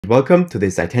Welcome to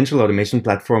this Itential Automation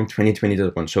Platform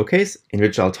 2020.1 showcase, in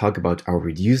which I'll talk about our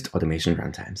reduced automation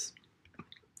runtimes.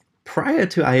 Prior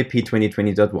to IAP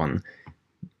 2020.1,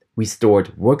 we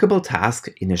stored workable tasks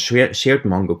in a shared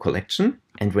Mongo collection,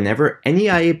 and whenever any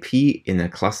IAP in a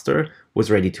cluster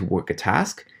was ready to work a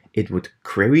task, it would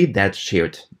query that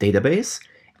shared database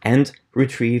and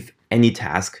retrieve any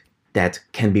task that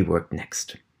can be worked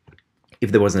next.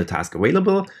 If there wasn't a task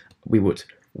available, we would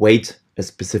wait a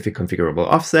specific configurable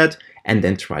offset and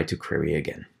then try to query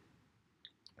again.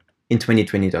 In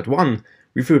 2020.1,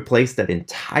 we've replaced that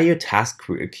entire task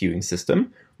queuing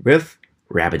system with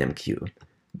RabbitMQ.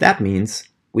 That means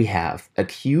we have a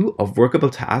queue of workable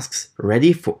tasks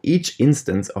ready for each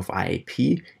instance of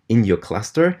IAP in your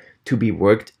cluster to be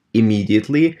worked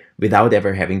immediately without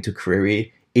ever having to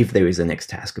query if there is a next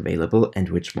task available and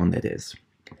which one that is.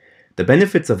 The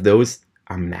benefits of those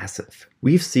are massive.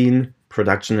 We've seen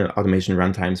production and automation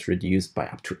runtimes reduced by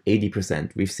up to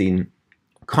 80%. We've seen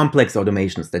complex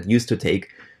automations that used to take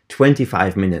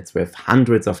 25 minutes with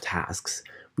hundreds of tasks.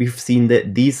 We've seen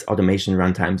that these automation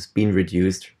runtimes being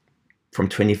reduced from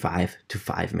 25 to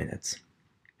 5 minutes.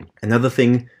 Another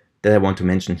thing that I want to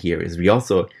mention here is we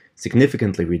also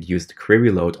significantly reduced the query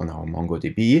load on our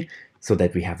mongoDB so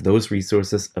that we have those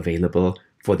resources available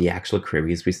for the actual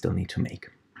queries we still need to make.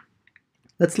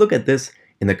 Let's look at this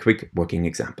in a quick working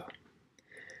example.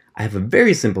 I have a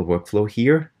very simple workflow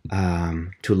here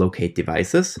to locate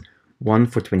devices, one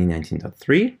for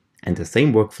 2019.3 and the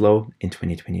same workflow in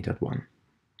 2020.1.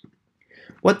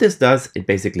 What this does, it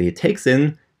basically takes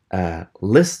in a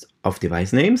list of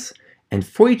device names, and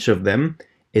for each of them,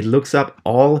 it looks up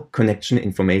all connection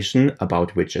information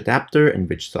about which adapter and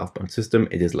which southbound system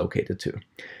it is located to.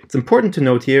 It's important to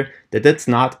note here that that's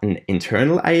not an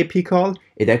internal IAP call.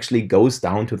 It actually goes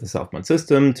down to the southbound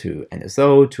system, to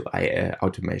NSO, to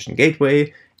Automation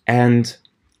Gateway, and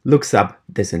looks up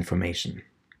this information.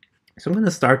 So I'm going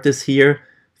to start this here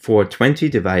for 20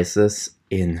 devices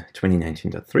in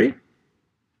 2019.3.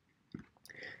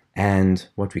 And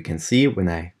what we can see when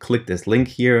I click this link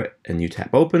here, a new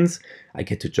tab opens. I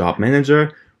get to Job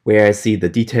Manager, where I see the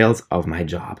details of my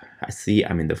job. I see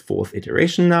I'm in the 4th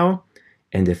iteration now.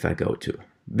 And if I go to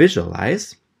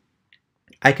Visualize,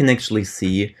 I can actually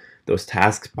see those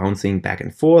tasks bouncing back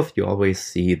and forth. You always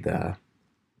see the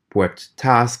worked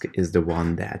task is the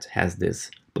one that has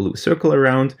this blue circle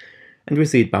around. And we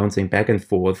see it bouncing back and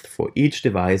forth for each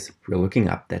device. We're looking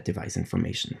up that device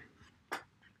information.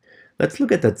 Let's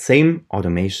look at that same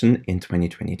automation in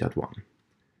 2020.1.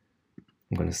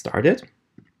 I'm going to start it,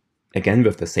 again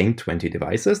with the same 20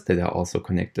 devices that are also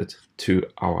connected to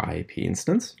our IAP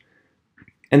instance.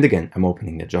 And again, I'm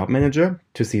opening the Job Manager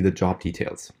to see the job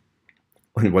details.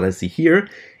 And what I see here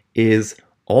is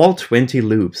all 20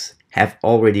 loops have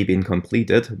already been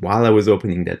completed while I was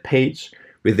opening that page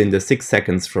within the 6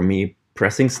 seconds from me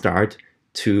pressing start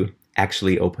to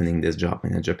actually opening this Job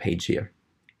Manager page here.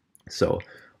 So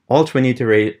all 20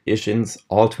 iterations,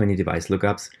 all 20 device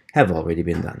lookups have already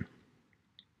been done.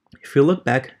 If we look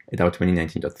back at our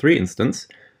 2019.3 instance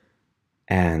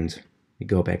and we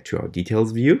go back to our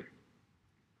details view,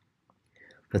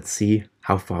 let's see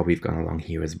how far we've gone along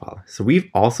here as well. So we've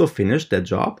also finished that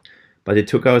job, but it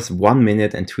took us 1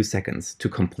 minute and 2 seconds to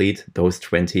complete those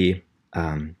 20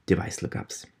 device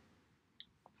lookups.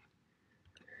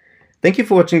 Thank you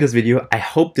for watching this video. I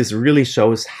hope this really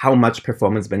shows how much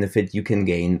performance benefit you can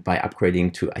gain by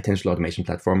upgrading to Itential Automation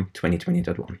Platform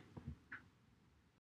 2020.1.